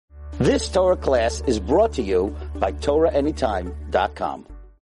This Torah class is brought to you by TorahAnytime.com.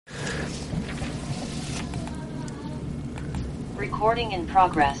 Recording in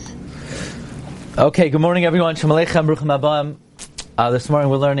progress. Okay, good morning everyone. Shalom Aleichem, Bruchim Abam. This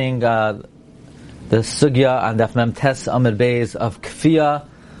morning we're learning the Sugya on Daf Mem Tes Amud Beis of Kfiya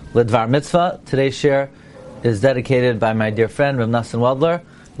L'Dvar Mitzvah. Today's share is dedicated by my dear friend Rav Nassan Weldler,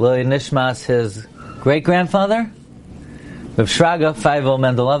 Lili Nishmas, his great-grandfather, Rav Shraga Feivel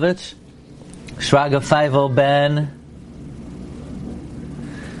Mendelovich. Shraga Feivel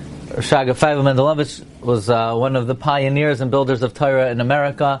Mendelovich was one of the pioneers and builders of Torah in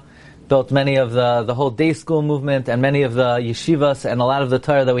America. Built many of the whole day school movement and many of the yeshivas, and a lot of the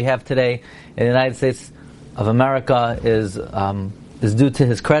Torah that we have today in the United States of America is due to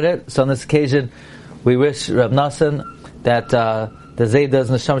his credit. So on this occasion, we wish Rav Nassan that the Zaydas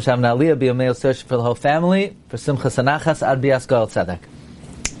Nesham Shem Naliyah be a male search for the whole family, for Simchas Anachas Ad Bias Goel Tzedek.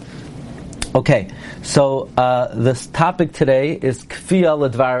 Okay, so this topic today is Kfiya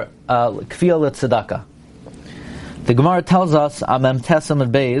L'Tzedakah. The Gemara tells us on Mem Tes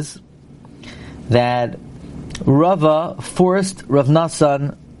Amud Beis that Rava forced Rav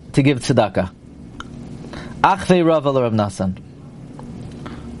Nassan to give tzedakah. Achvei Rava Rav Nassan.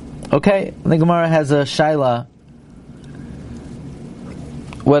 Okay, the Gemara has a shaila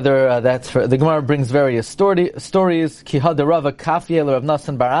whether that's for. The Gemara brings various stories. Ki hada Rava kafye Rav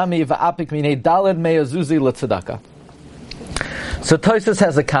Nassan barami va'apik minei daled me'azuzi l'tzedakah. So Tosfos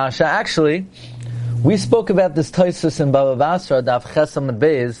has a kasha. Actually, we spoke about this Tosfos in Bava Basra Daf Ches Amud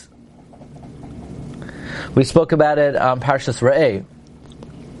Beis. We spoke about it on Parshas Re'eh.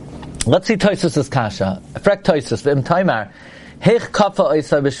 Let's see Tosfos' kasha. Frek Tosfos v'im taimar heich kafa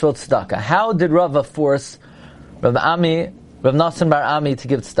oisai b'shvil tzedakah. How did Rava force Rav Nassan bar Ami to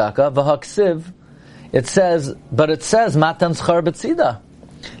give tzedakah? V'haksiv. It says matan schar b'tzida.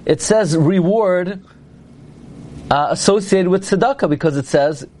 It says reward associated with tzedakah, because it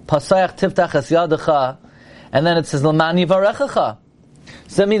says pasayach tiftach es yadecha, and then it says l'man yivarechecha.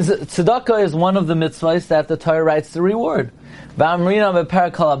 So that means tzedakah is one of the mitzvahs that the Torah writes the reward. V'amrina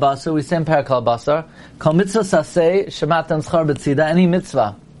be'perakal abasar, we say in perakal abasar, kol mitzvah saseh shematan schar b'tzida, any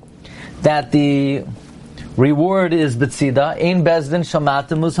mitzvah that the reward is b'tzida, ein bezdin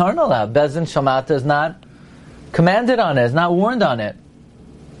shamata muzharn alav. Bezdin shamata is not commanded on it, is not warned on it.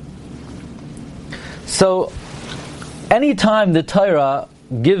 So, anytime the Torah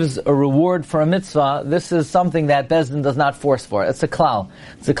gives a reward for a mitzvah, this is something that Bezdin does not force for. It's a klal.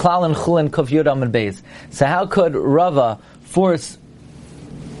 It's a klal in Chulin Kuf Yud Amud Beis. So how could Rava force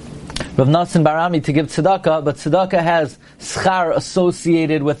Rav Nassan bar Ami to give tzedakah, but tzedakah has schar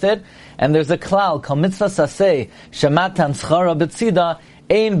associated with it, and there's a klal, kol mitzvah saseh, shematan schara b'tzida,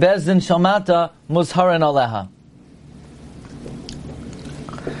 ein Bezdin shamata muzharan aleha.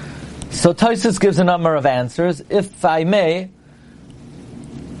 So Tosfos gives a number of answers. If I may,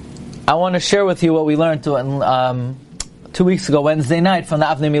 I want to share with you what we learned 2 weeks ago, Wednesday night, from the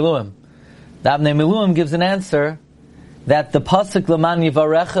Avnei Miluim. The Avnei Miluim gives an answer that the pasuk L'man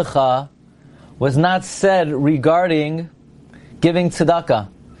Yivarechecha was not said regarding giving tzedakah.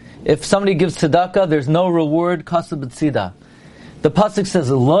 If somebody gives tzedakah, there's no reward, kasa b'tzida. The pasuk says,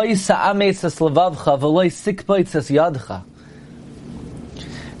 Lo yisa'ametz es levavcha v'lo yisikpoitz es yadcha.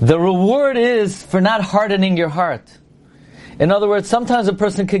 The reward is for not hardening your heart. In other words, sometimes a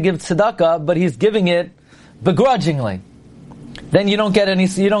person could give tzedakah, but he's giving it begrudgingly. Then you don't get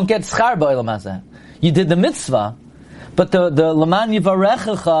schar ba'olam hazeh. You did the mitzvah, but the l'man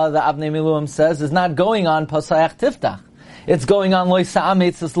yivarechecha, the Avnei Miluim says, is not going on pasayach tiftach. It's going on lo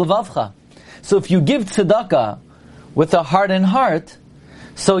yisa'ametz es levavcha. So if you give tzedakah with a hardened heart,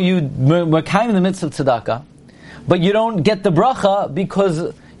 so you mekayim the mitzvah tzedakah, but you don't get the bracha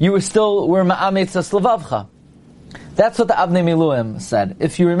because you were ma'ametz es levavcha. That's what the Avnei Miluim said.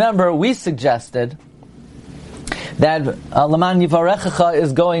 If you remember, we suggested that L'man Yivarechecha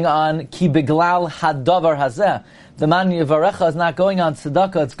is going on Ki Biglal Hadavar Hazeh. The Man Yivarecha is not going on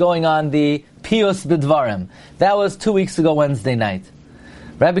tzedakah, it's going on the Piyus B'dvarim. That was 2 weeks ago, Wednesday night.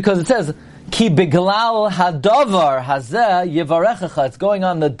 Right? Because it says Ki Biglal Hadavar Hazeh Yivarechecha. It's going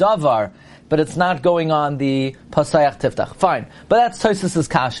on the Davar, but it's not going on the pasayach tiftach. Fine. But that's Tosfos'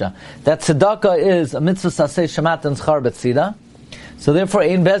 kasha. That tzedakah is a mitzvah saseh shamata schar b'tzida. So therefore,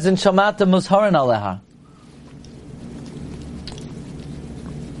 ein bezin shamata muzharan aleha.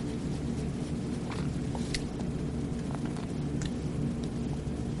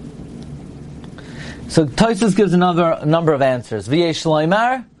 So Tosfos gives another number of answers. V'yesh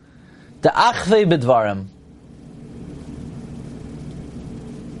loymar, the achvei b'dvarim.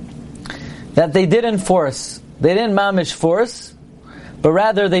 That they didn't mamish force, but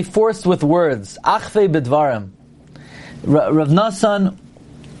rather they forced with words. Achve b'dvarim. Rav Nasan,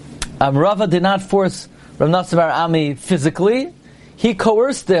 Rava did not force Rav Nasan bar Ami physically. He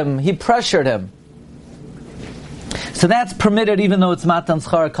coerced him. He pressured him. So that's permitted, even though it's matan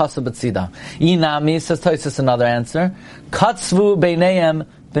schar kasa b'tzida. Inami, says Tosfos, another answer. Katzvu beineim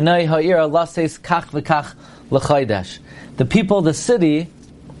b'nei ha'ir lases kach v'kach l'chaydesh. The people of the city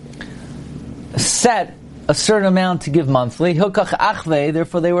set a certain amount to give monthly. Hilkach achve,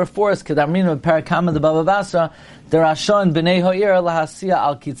 therefore they were forced. Kedamrinu parakama the Baba Basra, derashon b'nei ha'ir lahasia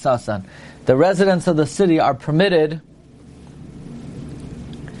al kitzasan. The residents of the city are permitted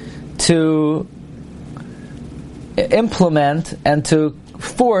to implement and to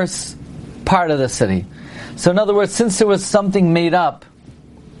force part of the city. So in other words, since there was something made up,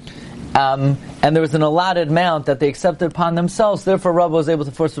 and there was an allotted amount that they accepted upon themselves, therefore Rabba was able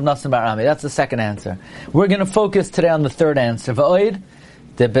to force Rav Nasan bar Ami. That's the second answer. We're going to focus today on the third answer. V'oid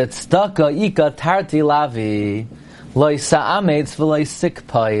de betzdaka ika tarti lavi loy sa'ametz v'loy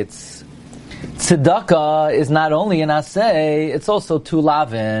sikpaitz. Tzedakah is not only an asay, it's also to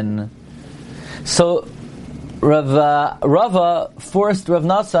lavin. So Rava forced Rav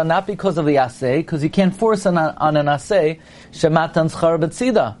Nasan not because of the asay, because you can't force on an asay shematan schar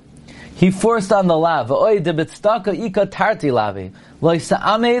b'tzida. He forced on the lav. V'oy de betzdaka ika tarti lavi loy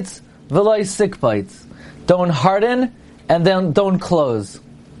sa'ametz v'loy sikpaitz. Don't harden and then don't close.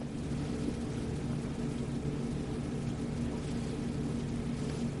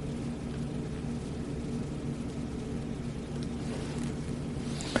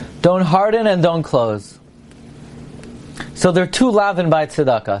 Don't harden and don't close. So there are two lavin by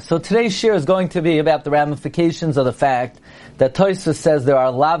tzedakah. So today's shiur is going to be about the ramifications of the fact that Tosfos says there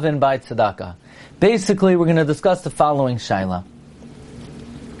are lavin by tzedakah. Basically, we're going to discuss the following shaila.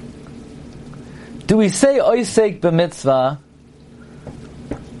 Do we say oisek b'mitzvah,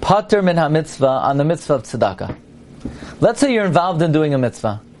 pater min ha-mitzvah on the mitzvah of tzedakah? Let's say you're involved in doing a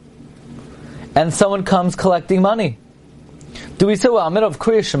mitzvah, and someone comes collecting money. Do we say, well, I'm of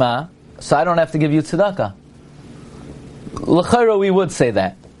Kriya Shema, so I don't have to give you tzedakah? L'chayra, we would say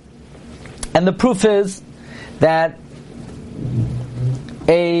that. And the proof is that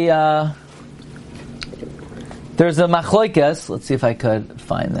there's a machlokes, let's see if I could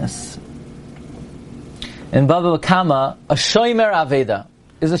find this. In Baba Kama, a shomer aveda.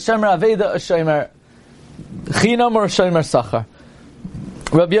 Is a shomer aveda a shomer chinam or a shomer sachar?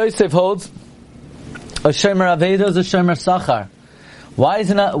 Rabbi Yosef holds a shomer aveda is a shomer sachar. Why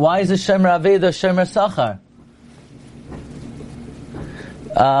is a shomer aveda a shomer sachar?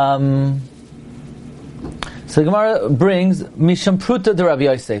 So Gemara brings Misham Pruta de Rabbi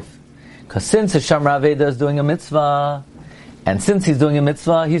Yosef, because since a shomer aveda is doing a mitzvah, and since he's doing a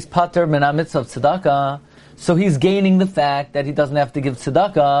mitzvah, he's pater min ha-mitzvah of tzedakah, so he's gaining the fact that he doesn't have to give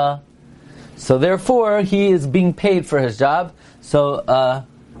tzedakah. So therefore, he is being paid for his job. So a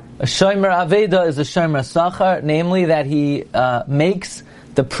shomer aveda is a shomer sachar, namely that he makes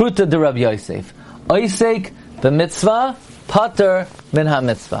the pruta de Rabbi Yosef. Oisek b'mitzvah, pater min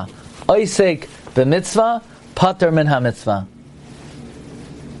ha-mitzvah. Oisek b'mitzvah, pater min ha-mitzvah.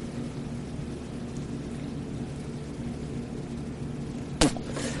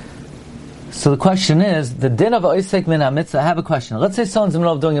 So the question is, the din of oisek min ha-mitzvah. I have a question. Let's say someone's in the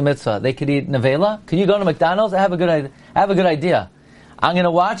middle of doing a mitzvah. They could eat nevela. Could you go to McDonald's? I have a good idea. I'm going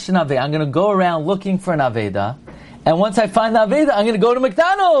to watch an aveda. I'm going to go around looking for an aveda. And once I find the aveda, I'm going to go to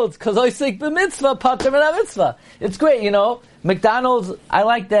McDonald's. Because oisek b'mitzvah, pater min ha-mitzvah. It's great, you know. McDonald's, I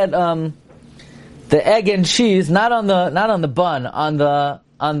like that, the egg and cheese, not on the bun, on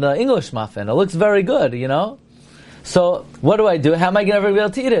the English muffin. It looks very good, you know. So, what do I do? How am I going to ever be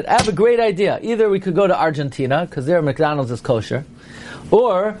able to eat it? I have a great idea. Either we could go to Argentina, because there McDonald's is kosher,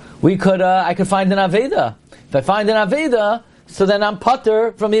 or I could find an aveda. If I find an aveda, so then I'm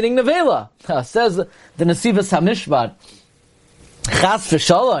pater from eating nevela. Says the Nesivos HaMishpat, Chas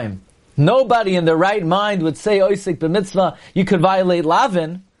v'shalom. Nobody in their right mind would say, oisek b'mitzvah, you could violate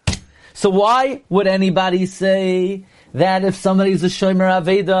lavin. So why would anybody say that if somebody's a shomer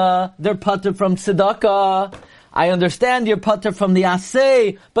aveda, they're pater from tzedakah? I understand you're pater from the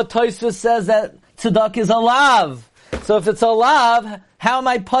asay, but Tosfos says that tzedakah is a lav. So if it's a lav, how am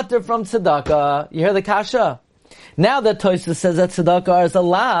I pater from tzedakah? You hear the kasha? Now that Tosfos says that tzedakah is a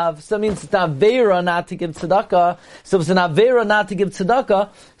lav, so it means it's an aveira not to give tzedakah. So if it's an aveira not to give tzedakah,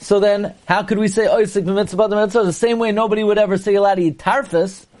 so then how could we say oisek b'mitzvah the mitzvah? The same way nobody would ever say you're allowed to eat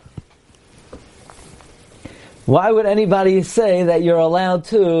tarfus. Why would anybody say that you're allowed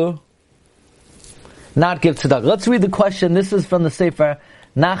to not give tzedakah? Let's read the question. This is from the Sefer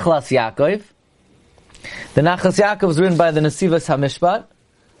Nachlas Yaakov. The Nachas Yaakov was written by the Nesivos HaMishpat.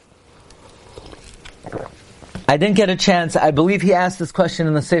 I didn't get a chance. I believe he asked this question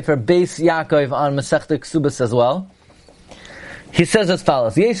in the Sefer Beis Yaakov on Masechta Kesubos as well. He says as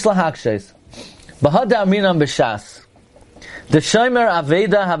follows: Yesh lahakshes, b'hada aminam b'shas. The shomer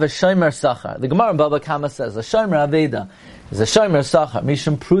aveda have a shomer sachar. The Gemara in Baba Kama says the shomer aveda is a shomer sachar.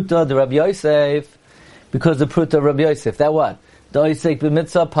 Mishum pruta the Rabbi Yosef, because the pruta of Rabbi Yosef. That what? The oisek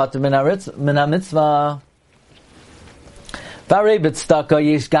b'mitzvah pater min ha-mitzvah. V'arei b'tzedakah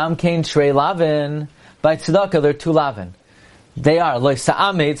yesh gam kein shrei lavin. By tzedakah, there are two lavin. They are loy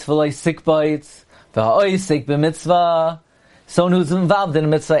sa'ametz v'loy sikbaitz v'ha'oisek b'mitzvah. Someone who's involved in a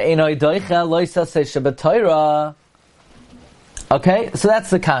mitzvah einoi doicha loy saseh shebetoira. Okay, so that's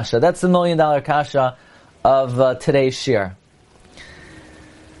the kasha. That's the $1 million kasha of today's shiur.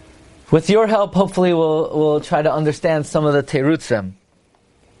 With your help, hopefully we'll try to understand some of the terutzim.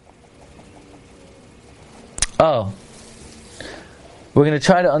 Oh. We're going to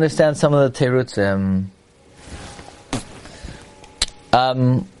try to understand some of the terutzim.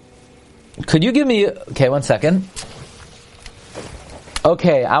 Could you give me... Okay, one second.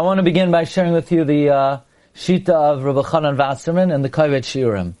 Okay, I want to begin by sharing with you the Shita of Rabbi Chanan Wasserman and the Kovet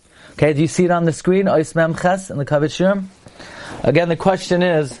Shiurim. Okay, do you see it on the screen? Ois Mem Ches and the Kovet Shiurim? Again, the question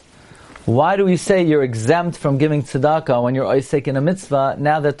is, why do we say you're exempt from giving tzedakah when you're oisek in a mitzvah,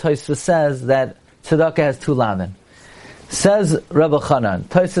 now that Tosfos says that tzedakah has two lavin? Says Rabbi Chanan,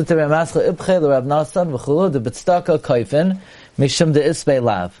 Tosfos to Ramascha Ibche, the Rab Nasan, v'chulu, the b'tzedakah koifin, mishum de isbei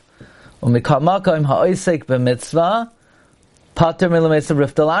lav. Umikal im ha'oisek b'mitzvah, pater milamesav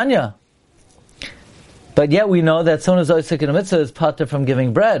riftalanya. But yet we know that someone who's oisek in a mitzvah is pater from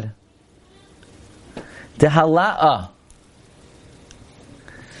giving bread. The hala'a.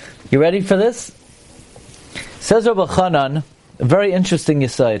 You ready for this? Says Rabbi Chanan, a very interesting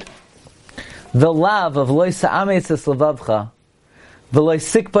yesod. The lav of loy sa'ametz es levavcha, v'loy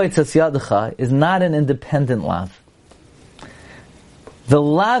sikbaitz es yadcha is not an independent lav. The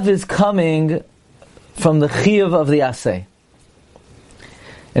lav is coming from the chiyuv of the aseh.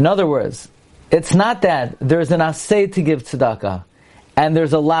 In other words, it's not that there's an aseh to give tzedakah, and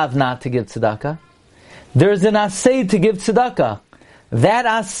there's a lav not to give tzedakah. There's an aseh to give tzedakah. That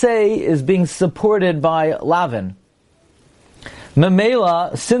aseh is being supported by lavin.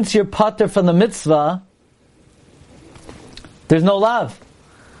 Memela, since you're pater from the mitzvah, there's no lav.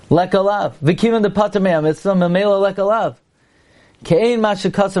 Leka lav. V'kivan the pater mea mitzvah, memela leka lav. Ke'ein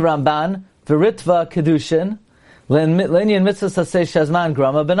mashikasa Ramban, v'ritva kedushin, lenyan mitzvah saseh shazman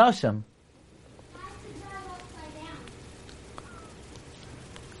grama benashim.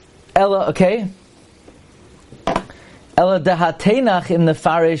 Ella, okay? Ella dehatenach in the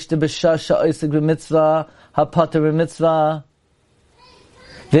farish de b'shasha oisig b'mitzvah ha-pater b'mitzvah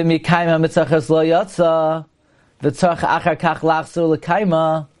v'mikayim ha-mitzvah ches lo yatsa v'tzarch achar kach lachzor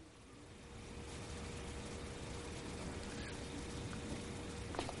l'kayma.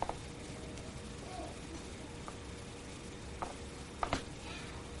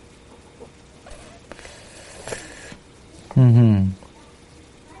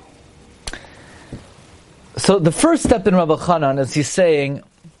 So the first step in Rabbi Chanan is he's saying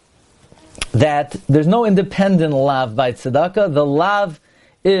that there's no independent lav by tzedakah. The lav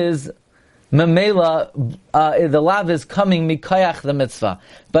is memela, the lav is coming mikayach the mitzvah.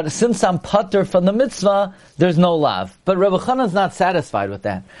 But since I'm pater from the mitzvah, there's no lav. But Rabbi Chanan is not satisfied with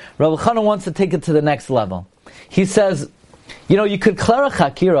that. Rabbi Chanan wants to take it to the next level. He says, you could klara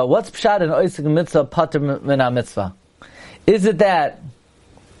chakira. What's pshat in oisik mitzvah pater min ha-mitzvah? Is it that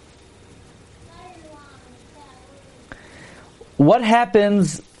what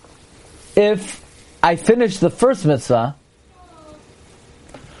happens if I finish the first mitzvah?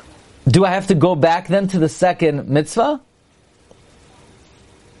 Do I have to go back then to the second mitzvah?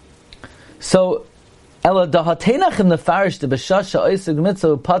 So, Ela dahatenach in the farish de b'shasha oisig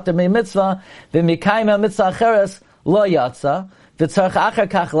mitzvah pater me mitzvah v'mikayim ha-mitzvah acheres lo yatsa v'tzarch achar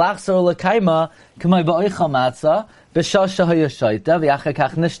kach lachzor l'kayma k'may ba'oicha matzah b'shasha hayashoita v'achar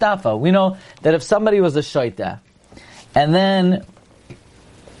kach nishtafa. We know that if somebody was a shoita, and then,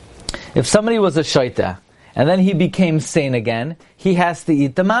 if somebody was a shaita, and then he became sane again, he has to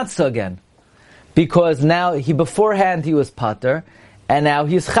eat the matzah again. Because now, beforehand he was pater, and now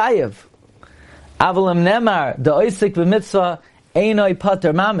he's chayiv. Avalim nemar, the oisik b'mitzvah, einoi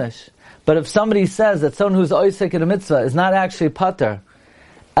pater mamish. But if somebody says that someone who's oisik in a mitzvah is not actually pater,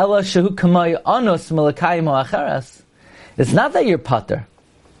 ela shehu kamay anus melakayim ha'acheres, it's not that you're pater.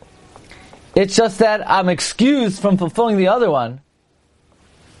 It's just that I'm excused from fulfilling the other one.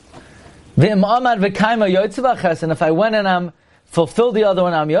 And if I went and I'm fulfilled the other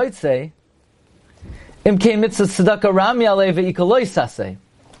one, I'm yotzei. Imke mitzvah tzedakah rami alei ve'ikaloi saseh.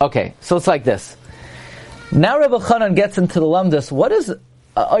 Okay, so it's like this. Now Rabbi Chanan gets into the lamdas. What is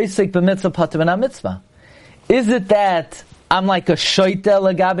oisik b'mitzvah pater v'na mitzvah? Is it that I'm like a shoite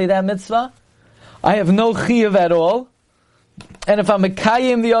legabe that mitzvah? I have no chiyuv at all. And if I'm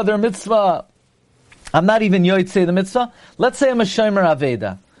mekayim the other mitzvah, I'm not even yotzei the mitzvah. Let's say I'm a shomer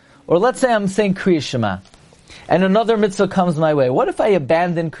aveda. Or let's say I'm saying Kriya Shema. And another mitzvah comes my way. What if I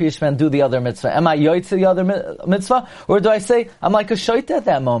abandon Kriya Shema and do the other mitzvah? Am I yotzei the other mitzvah? Or do I say, I'm like a shoite at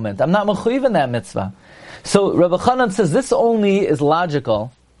that moment. I'm not mechuyev in that mitzvah. So Rabbi Chanan says this only is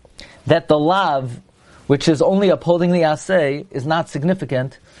logical, that the lav, which is only upholding the aseh, is not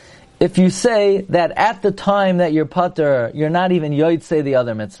significant. If you say that at the time that you're patur, you're not even yotzei the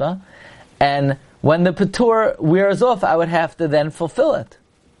other mitzvah, and when the patur wears off, I would have to then fulfill it.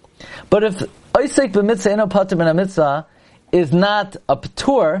 But if oisek b'mitzvah eno patur min mitzvah is not a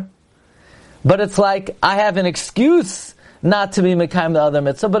patur, but it's like I have an excuse not to be mekayim the other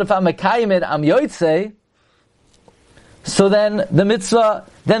mitzvah, but if I'm mekayim it, I'm yotzei, so then the mitzvah,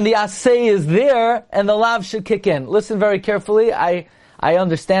 then the aseh is there, and the lav should kick in. Listen very carefully, I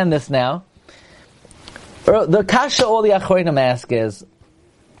understand this now. The kasha all the achronim ask is,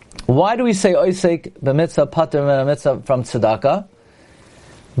 why do we say oisek b'mitzvah pater mitzvah from tzedakah,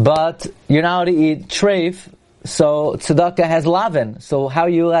 but you're not allowed to eat treif, so tzedakah has lavin, so how are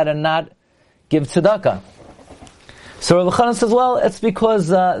you allowed to not give tzedakah? So Rabbi Chanan says, well, it's because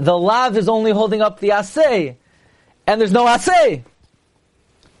the lav is only holding up the aseh, and there's no aseh.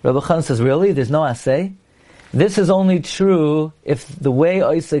 Rabbi Chanan says, really? There's no aseh? This is only true if the way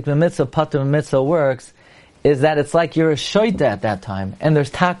oisek b'mitzvah pater b'mitzvah works is that it's like you're a shoita at that time, and there's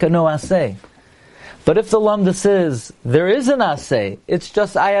taka no aseh. But if the lamdas is, there is an aseh, it's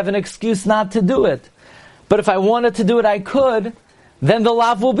just I have an excuse not to do it. But if I wanted to do it, I could, then the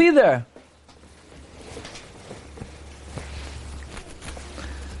lav will be there.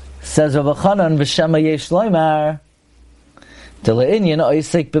 Says Rabbi Chanan, v'shema yesh loymar, de le'inyan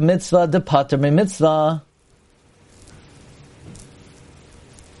oisek b'mitzvah de pater b'mitzvah.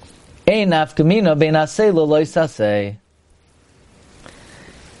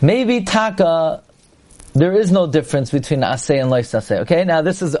 Maybe taka, there is no difference between aseh and lois aseh. Okay, now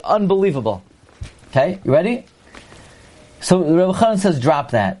this is unbelievable. Okay, you ready? So Rabbi Chanan says,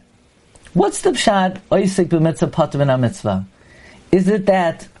 drop that. What's the pshat? Oisik b'mitzvah pater v'na mitzvah. Is it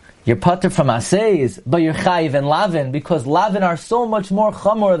that you're pater from asehs, but you're chayiv and lavin, because lavin are so much more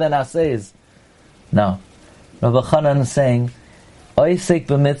chamor than asehs? No. Rabbi Chanan is saying, oisik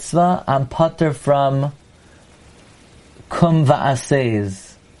b'mitzvah, I'm pater from kum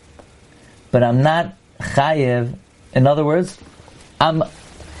va'asehs, but I'm not chayiv. In other words, I'm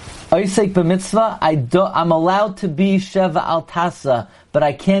oisik b'mitzvah, I'm allowed to be sheva al tasa, but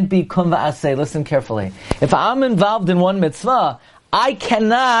I can't be kum va'aseh. Listen carefully. If I'm involved in one mitzvah, I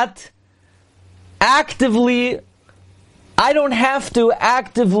don't have to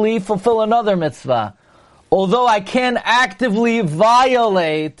actively fulfill another mitzvah. Although I can actively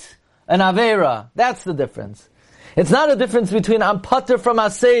violate an avera. That's the difference. It's not a difference between I'm pater from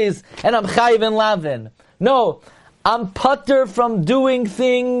asehs and I'm chayiv and lavin. No, I'm pater from doing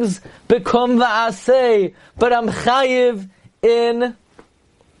things become va'aseh, but I'm chayiv in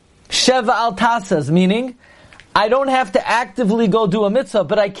sheva al tasas, meaning I don't have to actively go do a mitzvah,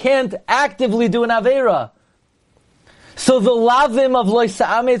 but I can't actively do an avera. So the lavim of lois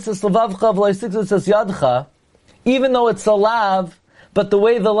sa'ametz es levavcha of lois sikzes es yadcha, even though it's a lav, but the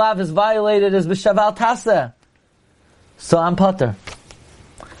way the lav is violated is b'shaval taseh. So I'm pater.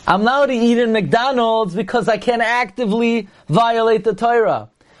 I'm allowed to eat in McDonald's because I can't actively violate the Torah.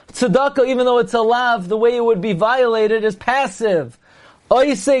 Tzedakah, even though it's a lav, the way it would be violated is passive.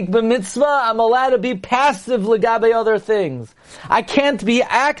 Oisek b'mitzvah, I'm allowed to be passive legabe other things. I can't be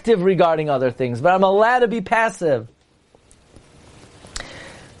active regarding other things, but I'm allowed to be passive.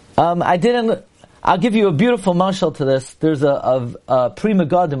 I'll give you a beautiful mashal to this. There's a Pri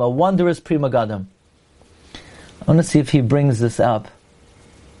Megadim, a wondrous Pri Megadim. I want to see if he brings this up.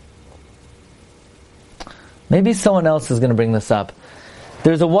 Maybe someone else is going to bring this up.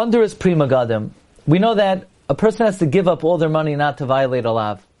 There's a wondrous Pri Megadim. We know that a person has to give up all their money not to violate a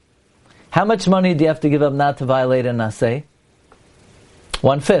lav. How much money do you have to give up not to violate an aseh?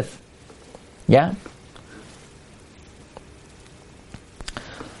 1/5. Yeah?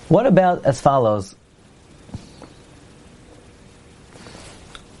 What about as follows?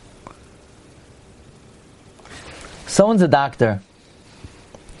 Someone's a doctor.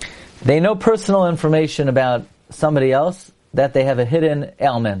 They know personal information about somebody else, that they have a hidden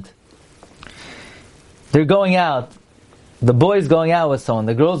ailment. They're going out the boy's going out with someone,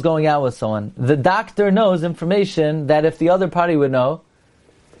 the girl's going out with someone, the doctor knows information that if the other party would know,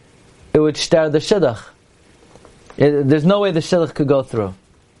 it would shtar the shidduch. There's no way the shidduch could go through.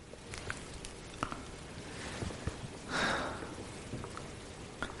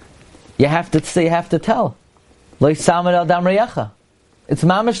 You have to say, you have to tell. Lo yisamed al dam reyecha. It's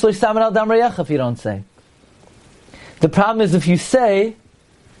mamish lo yisamed al dam reyecha if you don't say. The problem is if you say,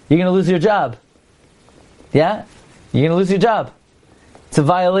 you're going to lose your job. Yeah? You're going to lose your job. It's a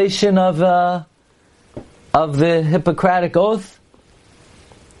violation of the Hippocratic oath.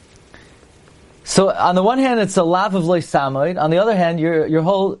 So on the one hand, it's a lav of lo yisamed. On the other hand, your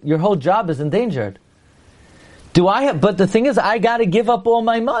whole job is endangered. But the thing is, I got to give up all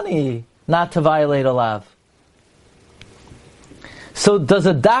my money not to violate a lav. So does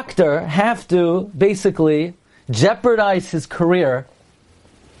a doctor have to basically jeopardize his career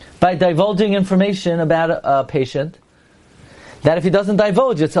by divulging information about a patient that if he doesn't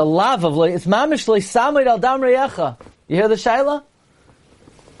divulge, it's a lav of it's mamish lo yisamed al dam reyecha. You hear the shaila?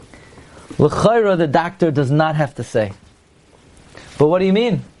 L'chayra, the doctor does not have to say. But what do you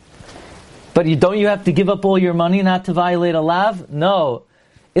mean? But don't you have to give up all your money not to violate a lav? No.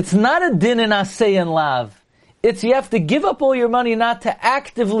 It's not a din in asay and lav. It's you have to give up all your money not to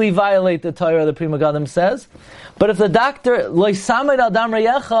actively violate the Torah, the Pri Megadim says. But if the doctor, lo yisamed al dam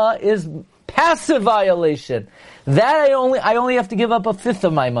reyecha, is passive violation, that I only have to give up a fifth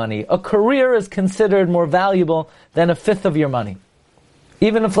of my money. A career is considered more valuable than a fifth of your money.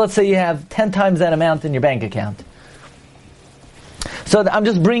 Even if, let's say, you have 10 times that amount in your bank account. So I'm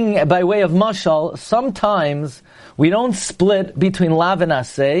just bringing it by way of mashal. Sometimes we don't split between lav and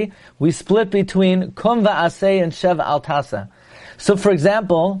asay. We split between kum va'asay and shev al tasa. So, for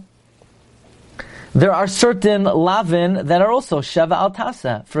example, there are certain lavin that are also shev al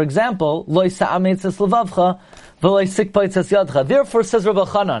tasa. For example, lo yisa'ametzes levavcha v'lo yisikpaitzes yadcha. Therefore, says Rabbi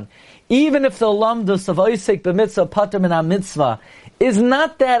Chanan, even if the lamdus of oisik b'mitzvah pater min ha-mitzvah is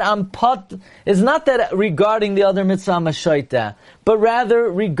not that regarding the other mitzvah I'm a shaita, but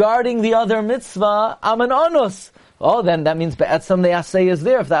rather regarding the other mitzvah I'm an onus. Oh, then that means be'etzam the asay is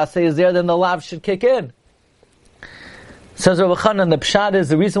there. If the asay is there, then the lav should kick in. Says Rabbi Chanan, the pshat is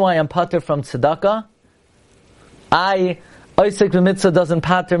the reason why I'm pater from tzedakah. Oisik b'mitzvah doesn't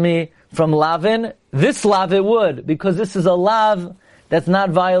pater me from lavin. This lav it would, because this is a lav that's not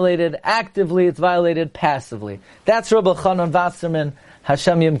violated actively, it's violated passively. That's Rabbi Chanan Wasserman,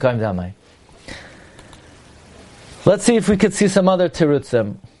 Hashem Yimkaim Damai. Let's see if we could see some other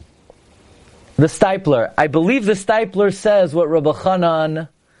terutzim. The Stipler. I believe the Stipler says what Rabbi Chanan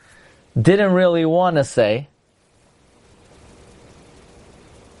didn't really want to say.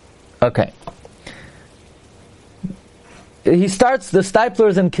 Okay. He starts, the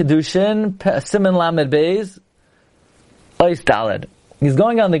Stipler's in Kedushin, Siman Lamed Beis, Ois Daled. He's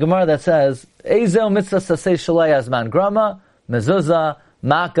going on the Gemara that says, Ezel mitzvah sasei shalai azman grama, mezuzah,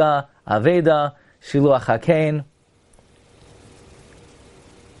 maka, aveda, shiluach hakein.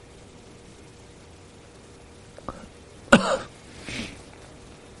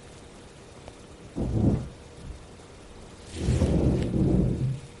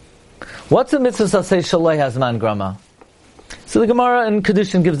 What's a mitzvah sasei shalai azman grama? So the Gemara in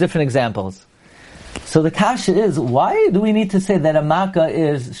Kedushin gives different examples. So the kasha is, why do we need to say that a makkah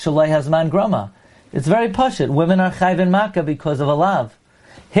is shalai hazman grama? It's very pashut. Women are chayv in makkah because of a lav.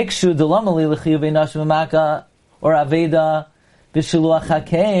 Hikshu delamali l'chiyuv nashim makkah or aveda b'shiluach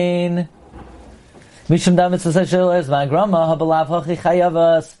hakein. Mishum damitz shalai hazman grama habalav hachi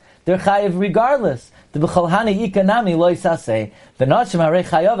chayavas. They're chayiv regardless. The b'cholhani ikanami lo yisaseh. V'nashim harei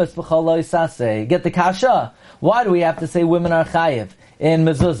chayavas b'chol lo yisaseh. Get the kasha. Why do we have to say women are chayiv? In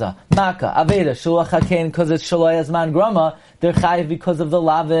mezuzah, maka, aveda, shulach hakein, because it's shalai azman grama, they're chayiv because of the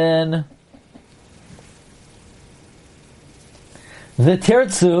lavin. The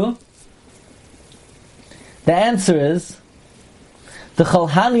tirtzu, the answer is, the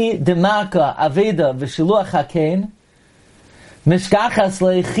cholhani de maka, aveda, v'shiluach hakein, mishkachas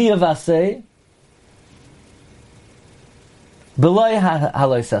le'chiyav aseh, b'loi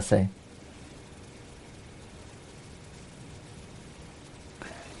halois aseh.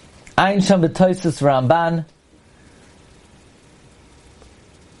 Ein Sham B'Toisus Ramban.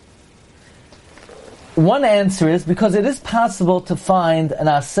 One answer is because it is possible to find an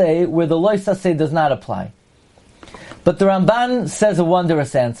asay where the lois asay does not apply. But the Ramban says a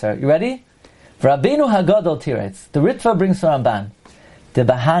wondrous answer. You ready? Rabbeinu Hagadol Tiretz. The Ritva brings the Ramban. De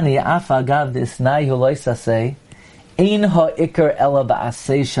bahani afa gav disnai hu lois asay ein ha ikar ela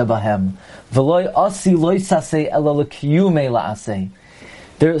ba'asay shabahem v'loi asi lois asay ela l'kiyumei la'asay.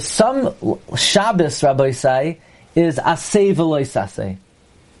 There's some Shabbos, Rabbi Isai, is aseh v'lo saseh.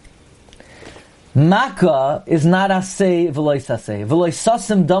 Makkah is not aseh v'lo saseh. V'lo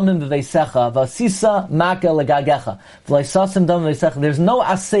sasim damim v'veisecha v'asisa makkah legagecha. V'lo sasim damim v'veisecha. There's no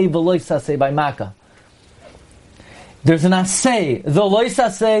aseh v'lo saseh by Makkah. There's an aseh. The lo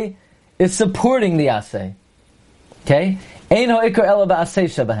saseh is supporting the aseh. Okay? Eino ikar ela ba'aseh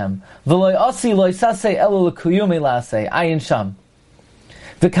shabahem. V'lo asi lo saseh ela l'kuyumi la'aseh. Ayin sham.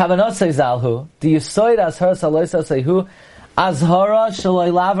 V'kavanotse zalhu. The yisoid azhara salo saseh hu. Azhara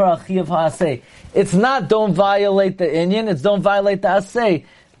shaloi lavar achiyav ha'aseh. It's not don't violate the inyan, it's don't violate the aseh.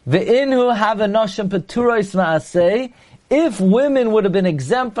 Ve'inhu havanoshim peturos ma'aseh. If women would have been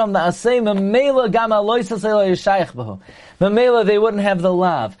exempt from the aseh, memela gam alois aseh lo yishayich b'hu. Memela they wouldn't have the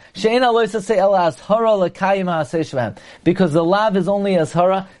lav. She'en alois aseh ela azhara l'kayim ha'aseh shvahem. Because the lav is only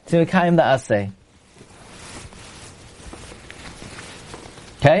azhara to l'kayim the aseh.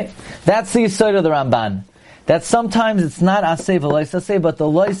 Okay? That's the yisod of the Ramban. That sometimes it's not aseh v'lo saseh, but the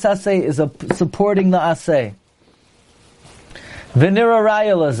lo saseh is supporting the aseh. V'nira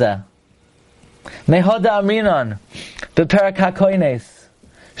raya lazeh. Mehoda amrinon. Beperak hakoines.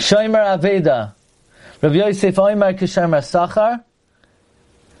 Shomer aveda. Rabbi Yosef oimer kishomer sachar.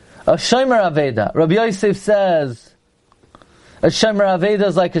 A shomer aveda. Rabbi Yosef says a shomer aveda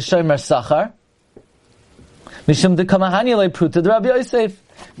is like a shomer sachar. Mishum de kamahani le pruta de Rabbi Yosef.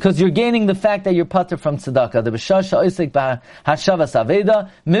 Because you're gaining the fact that you're pater from tzedakah. The b'shasha oisik b'hashavas aveda,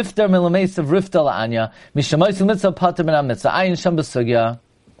 mifter milamesav rifta la'anya, mishamoisik mitzvah pater min ha-mitzvah, ayin sham b'sugya.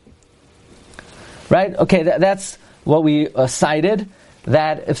 Right? Okay, that's what we cited,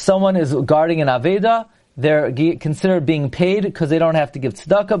 that if someone is guarding an aveda, they're considered being paid because they don't have to give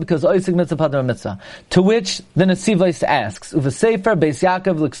tzedakah, because oisik mitzvah pater min mitzvah. To which the Nesivos asks, uva sefer beis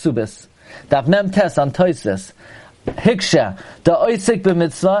Yaakov l'ksubis, daf mem tes on toises, Hiksha, the oisik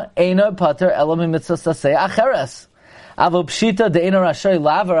b'mitzvah, eino pater elo mitzvah saseh acheres. Avo pshita de eino rashay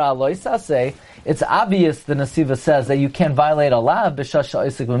lavar aloy saseh. It's obvious, the Nesiva says, that you can't violate a lav b'shash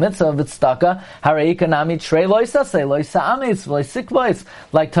oisik b'mitzvah v'tzedakah hareika nami trei loy saseh loy sa'amis loy sikvois,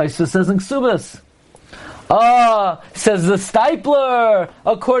 like Tosfos says in Kesubos. Says the Stipler,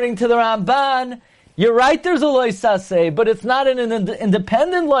 according to the Ramban, you're right, there's a loy saseh, but it's not an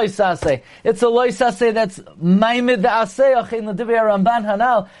independent loy saseh. It's a loy saseh that's maimed the aseh, achin l'divya Ramban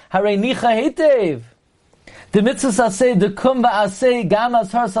hanal, harei nicha hetev. The mitzvah saseh, the kum ba'aseh, gam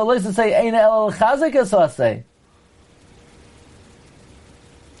azhar saloy saseh, eina el chazek es aseh.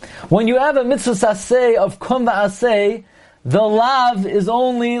 When you have a mitzvah saseh of kum ba'aseh, the lav is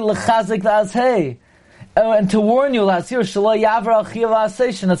only l'chazek the aseh. And to warn you, last year, shelo yavra achiyav hasei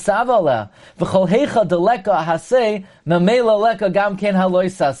shenatzav aleh v'chol heicha deleka hasei memela leka gam ken haloy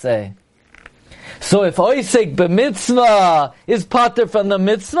saseh. So if oisek b'mitzvah is pater from the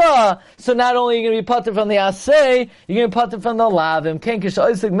mitzvah, so not only are you going to be pater from the aseh, you're going to be pater from the lavim. Ken kish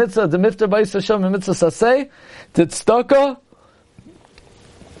oisek mitzvah the mifter b'is Hashem mitzvah saseh tzedakah.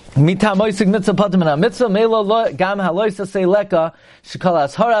 Mitam oisik mitzvah pater min ha-mitzvah mela gam haloy saseh leka shekol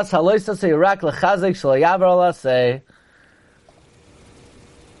asharas haloy saseh rak lechazek shelo yavar al aseh.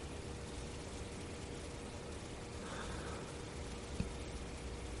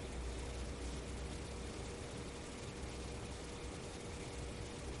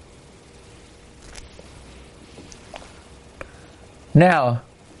 Now,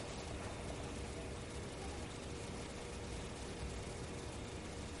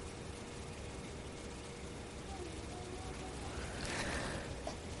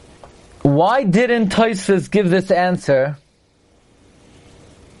 why didn't Tosfos give this answer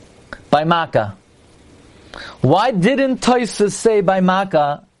by Makkah? Why didn't Tosfos say by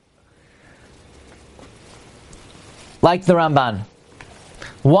Makkah like the Ramban?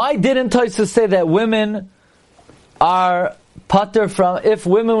 Why didn't Tosfos say that women are pater from, if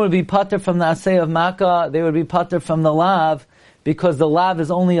women would be pater from the aseh of Makkah, they would be pater from the lav, because the lav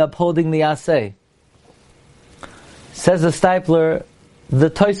is only upholding the aseh? Says the Stipler, the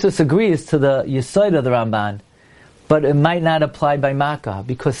Tosfos agrees to the Yesod of the Ramban, but it might not apply by Makkah,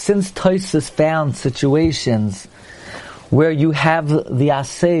 because since Tosfos found situations where you have the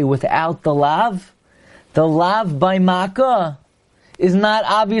aseh without the lav by Makkah is not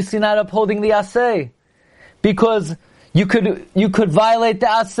obviously not upholding the aseh, because you could violate the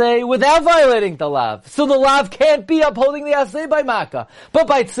aseh without violating the lav. So the lav can't be upholding the aseh by Makkah. But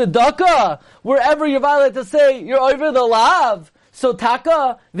by tzedakah, wherever you violate the aseh, you're over the lav. So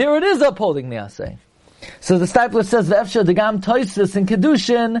taka, there it is upholding the aseh. So the Stipler says, V'efsha degam Tosfos in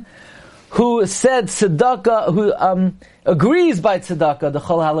Kedushin, who said tzedakah, who agrees by tzedakah, the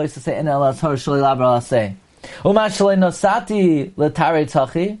chol haloy saseh in el ashar shalei lav al aseh. Uma shalei nosati letare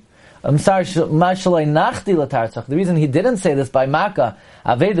tachi. I'm sorry, the reason he didn't say this by Makkah,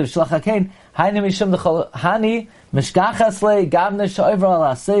 Aved of Shlach HaKain, Hani Mishum Hani Mishkachas Le Gavne Shoiver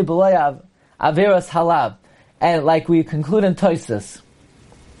Ala Se B'Loy Averas Halav. And like we conclude in Toisus,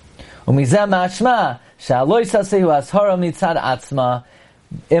 Umizeh Mashma Sha'aloy Sasehu Ashara Mitzad Atzma.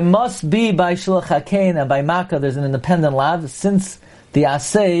 It must be by Shlach HaKain and by Makkah. There's an independent lav, since the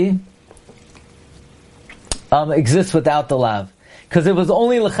Aseh exists without the lav. Because it was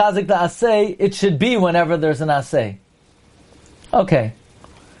only L'chazik the Aseh, it should be whenever there's an Aseh. Okay.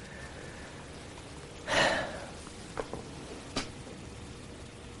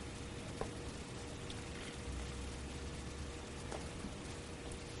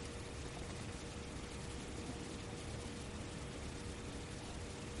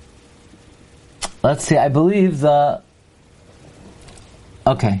 Let's see, I believe okay.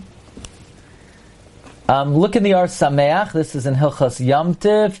 Look in the Ar Sameach. This is in Hilchos Yom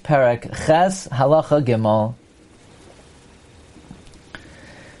Tiv, Perek Ches, Halacha Gimel.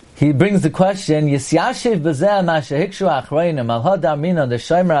 He brings the question: Yisyashiv b'zeh ma shehikshu achreinim al hadamina the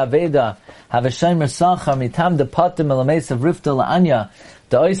shomer aveda have a shomer sachar mitam de patim elameis of rifta la'anya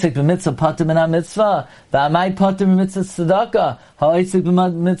the oisik b'mitzvah patim in mitzvah v'amai patim b'mitzvah tzedakah ha'oisik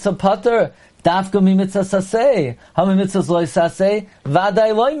b'mitzvah pater dafka mitzvah saseh ha'mitzvah loy saseh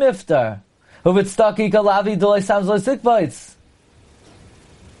v'adai loy miftar. So the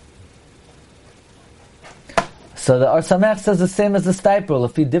Ar Sameach says the same as the Stipler.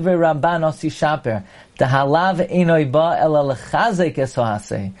 If he divrei Ramban osi shaper, the halav einoi ba ela lechazek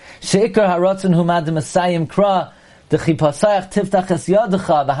esohase. Sheikar harotzen humad mesayim kra the chipasayach tiftach es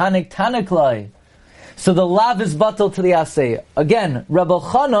yadecha v'hanek taneklai. So the lav is batal to the asay. Again, Rabbi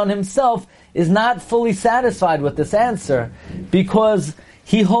Chanan himself is not fully satisfied with this answer because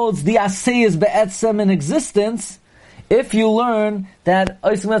he holds the asay is be'etzem in existence. If you learn that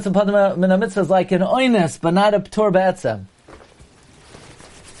oisik mitzvah patim min mitzvah is like an oines, but not a p'tor be'etzem.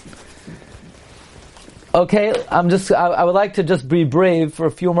 Okay, I would like to just be brave for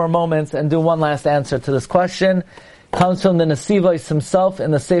a few more moments and do one last answer to this question. Comes from the Nesivos himself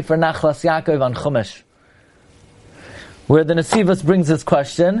in the Sefer Nachlas Yaakov on Chumash, where the Nesivos brings this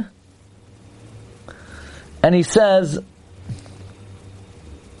question, and he says,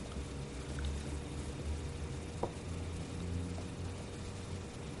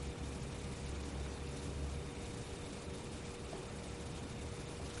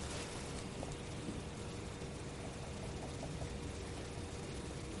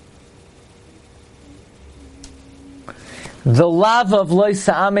 the lav of loy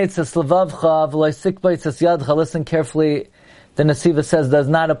sa'ametz es levavcha v'loy sikbaitz es yadcha, listen carefully, the Nesiva says does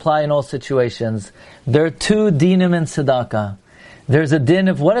not apply in all situations. There are two dinim in tzedakah. There's a din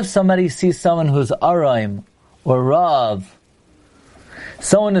of what if somebody sees someone who's araim or rav.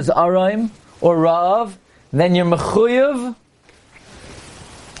 Someone is araim or rav, then you're mechuyev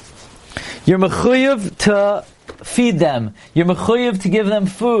to feed them. You're mechuyev to give them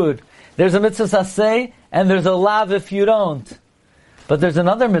food. There's a mitzvah saseh, and there's a lav if you don't. But there's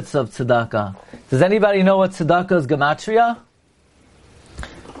another mitzvah of tzedakah. Does anybody know what tzedakah is gematria?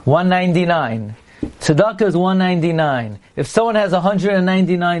 199. Tzedakah is 199. If someone has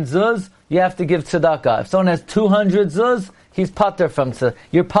 199 zuz, you have to give tzedakah. If someone has 200 zuz, he's pater from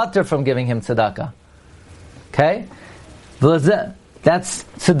you're pater from giving him tzedakah. Okay? That's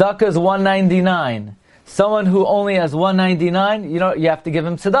tzedakah is 199. Someone who only has 199, you have to give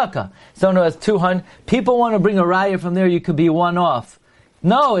him tzedakah. Someone who has 200, people want to bring a raya from there, you could be one off.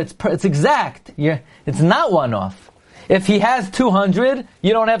 No, it's exact. It's not one off. If he has 200,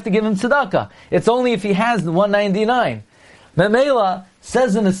 you don't have to give him tzedakah. It's only if he has 199. Memela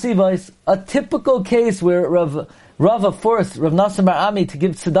says in the Sivos, a typical case where Rava forced Rav Nassim Bar Ami to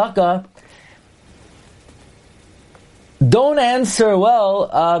give tzedakah, don't answer,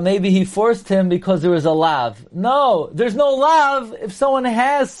 maybe he forced him because there was a lav. No, there's no lav if someone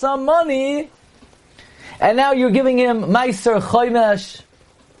has some money, and now you're giving him meiser choymesh.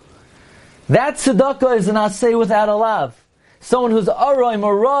 That tzedakah is an asay without a lav. Someone who's aroim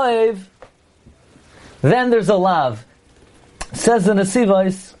or roiv, then there's a lav. Says the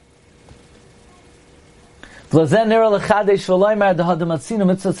Nesivos, V'lazen nira lechadesh v'loymar dehadam atzinu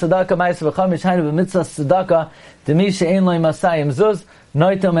mitzvah tzedakah ma'aser v'chamish haynu b'mitzvah tzedakah demi she'en loy masayim zuz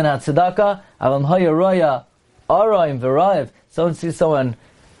noitam min ha-tzedakah avam haya roya araim v'raiv. Someone sees someone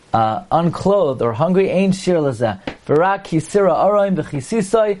unclothed or hungry, ain't shir lezeh v'rak hisira araim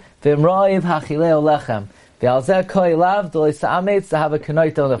v'chisisoi v'imraiv hachileo lechem v'alzeh koi lav d'loi sa'ametz to have a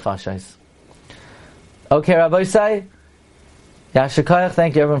kenoito nefashais. Okay, Rabbi Say, Yashikayach,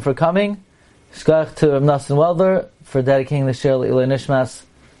 thank you everyone for coming. Shkach to Rav Nassim Welder for dedicating the Shiur L'ilui Nishmas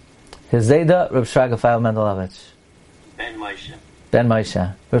His Zayda, Rav Shraga Feivel Mendelovich. Ben Moshe. Ben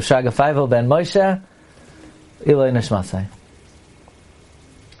Moshe. Rav Shraga Feivel Ben Moshe. Iloi Nishmasai.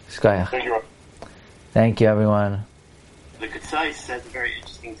 Shkoyach. Thank you, everyone. The Ketzais says a very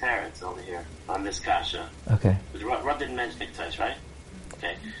interesting teretz over here on this kasha. Okay. Rob didn't mention the Ketzais, right?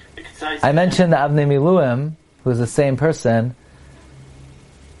 Okay. The Ketzais. I mentioned the Avnei Miluim, who's the same person,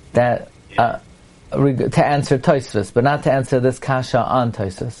 that to answer Tosfos, but not to answer this kasha on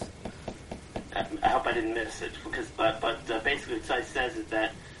Tosfos. I hope I didn't miss it, but basically Ketzais says is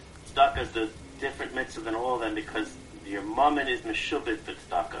that tzedakah is the different mitzvah than all of them because your mammon is meshubed for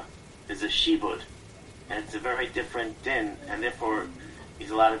tzedakah. There's a shibud. And it's a very different din, and therefore he's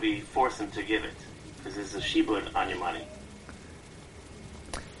allowed to force him to give it because there's a shibud on your money.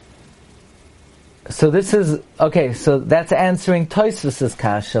 So this is okay. So that's answering Tosfos's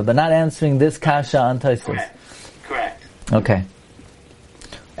kasha, but not answering this kasha on Tosfos. Correct. Okay.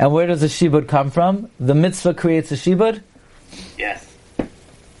 And where does the shibud come from? The mitzvah creates a shibud? Yes.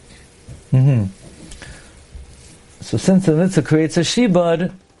 Mm-hmm. So since the mitzvah creates a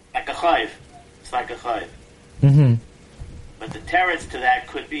shibud, like a chayv. Like a chayv. Mm-hmm. But the teretz to that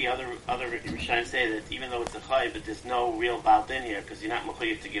could be other Rishonim say that even though it's a chayv, but there's no real baal din here because you're not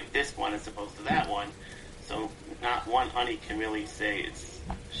mechuyev to give this one as opposed to that one. So not one honey can really say it's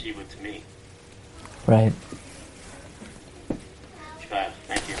shiva to me. Right. Shkayach,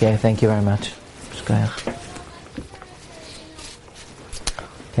 thank you. Okay, thank you very much. Shkayach.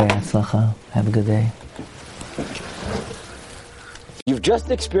 Okay, atzlacha. Have a good day. You've just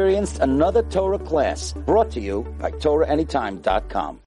experienced another Torah class brought to you by TorahAnytime.com.